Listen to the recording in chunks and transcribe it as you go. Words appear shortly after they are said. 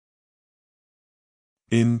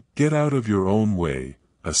In Get Out of Your Own Way,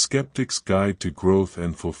 A Skeptic's Guide to Growth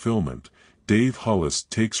and Fulfillment, Dave Hollis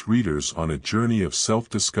takes readers on a journey of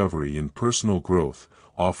self-discovery and personal growth,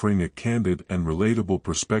 offering a candid and relatable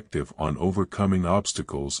perspective on overcoming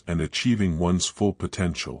obstacles and achieving one's full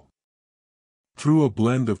potential. Through a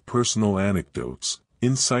blend of personal anecdotes,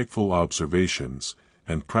 insightful observations,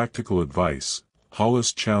 and practical advice,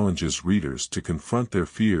 Hollis challenges readers to confront their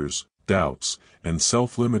fears, doubts, and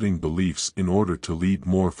self-limiting beliefs in order to lead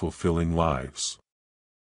more fulfilling lives.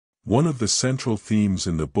 One of the central themes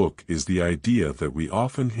in the book is the idea that we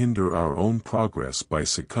often hinder our own progress by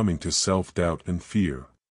succumbing to self-doubt and fear.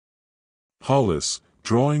 Hollis,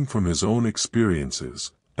 drawing from his own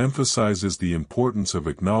experiences, emphasizes the importance of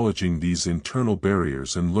acknowledging these internal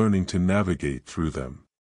barriers and learning to navigate through them.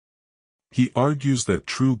 He argues that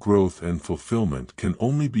true growth and fulfillment can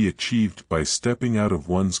only be achieved by stepping out of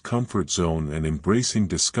one's comfort zone and embracing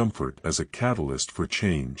discomfort as a catalyst for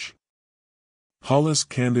change. Hollis'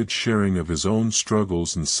 candid sharing of his own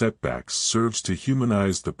struggles and setbacks serves to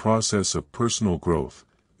humanize the process of personal growth,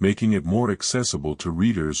 making it more accessible to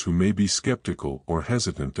readers who may be skeptical or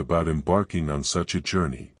hesitant about embarking on such a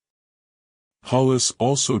journey. Hollis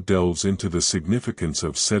also delves into the significance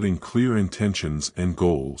of setting clear intentions and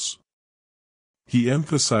goals. He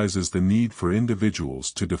emphasizes the need for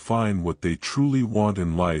individuals to define what they truly want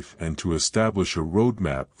in life and to establish a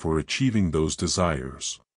roadmap for achieving those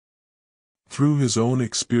desires. Through his own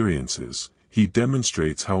experiences, he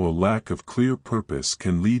demonstrates how a lack of clear purpose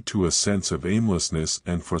can lead to a sense of aimlessness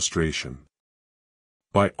and frustration.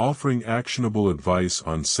 By offering actionable advice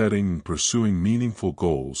on setting and pursuing meaningful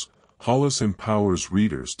goals, Hollis empowers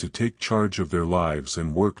readers to take charge of their lives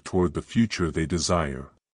and work toward the future they desire.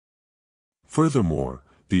 Furthermore,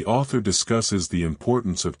 the author discusses the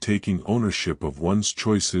importance of taking ownership of one's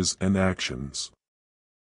choices and actions.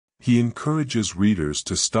 He encourages readers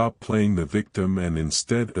to stop playing the victim and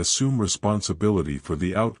instead assume responsibility for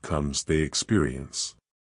the outcomes they experience.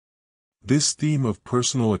 This theme of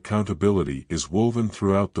personal accountability is woven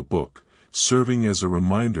throughout the book, serving as a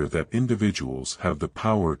reminder that individuals have the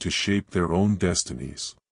power to shape their own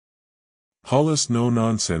destinies. Hollis'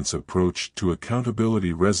 no-nonsense approach to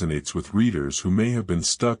accountability resonates with readers who may have been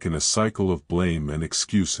stuck in a cycle of blame and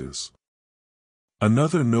excuses.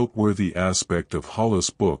 Another noteworthy aspect of Hollis'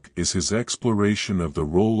 book is his exploration of the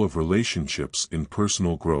role of relationships in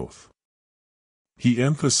personal growth. He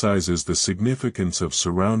emphasizes the significance of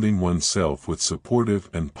surrounding oneself with supportive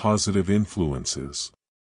and positive influences.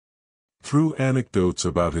 Through anecdotes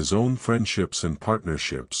about his own friendships and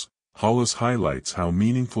partnerships, Hollis highlights how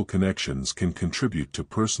meaningful connections can contribute to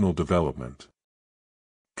personal development.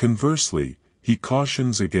 Conversely, he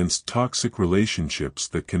cautions against toxic relationships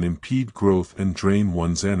that can impede growth and drain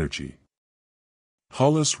one's energy.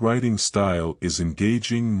 Hollis' writing style is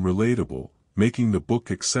engaging and relatable, making the book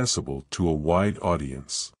accessible to a wide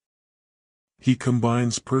audience. He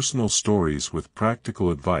combines personal stories with practical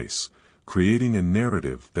advice, creating a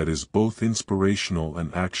narrative that is both inspirational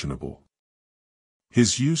and actionable.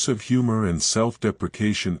 His use of humor and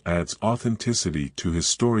self-deprecation adds authenticity to his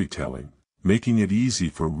storytelling, making it easy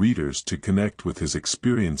for readers to connect with his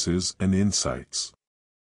experiences and insights.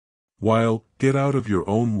 While Get Out of Your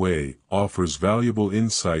Own Way offers valuable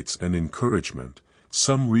insights and encouragement,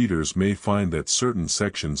 some readers may find that certain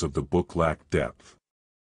sections of the book lack depth.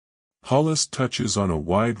 Hollis touches on a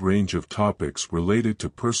wide range of topics related to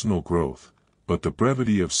personal growth, but the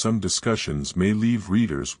brevity of some discussions may leave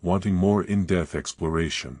readers wanting more in-depth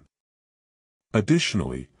exploration.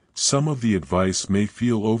 Additionally, some of the advice may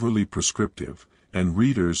feel overly prescriptive, and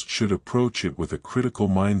readers should approach it with a critical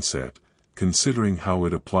mindset, considering how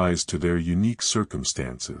it applies to their unique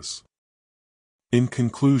circumstances. In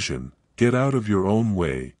conclusion, Get Out of Your Own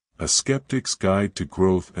Way, A Skeptic's Guide to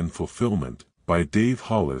Growth and Fulfillment, by Dave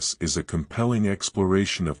Hollis is a compelling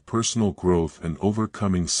exploration of personal growth and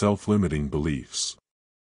overcoming self-limiting beliefs.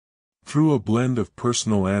 Through a blend of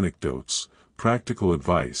personal anecdotes, practical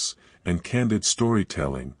advice, and candid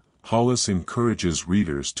storytelling, Hollis encourages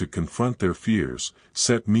readers to confront their fears,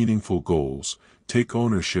 set meaningful goals, take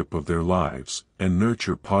ownership of their lives, and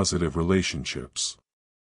nurture positive relationships.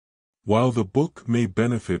 While the book may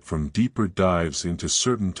benefit from deeper dives into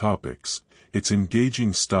certain topics, its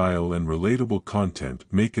engaging style and relatable content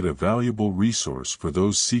make it a valuable resource for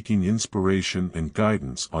those seeking inspiration and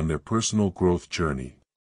guidance on their personal growth journey.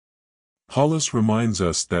 Hollis reminds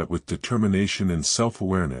us that with determination and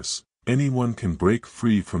self-awareness, anyone can break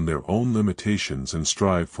free from their own limitations and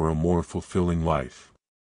strive for a more fulfilling life.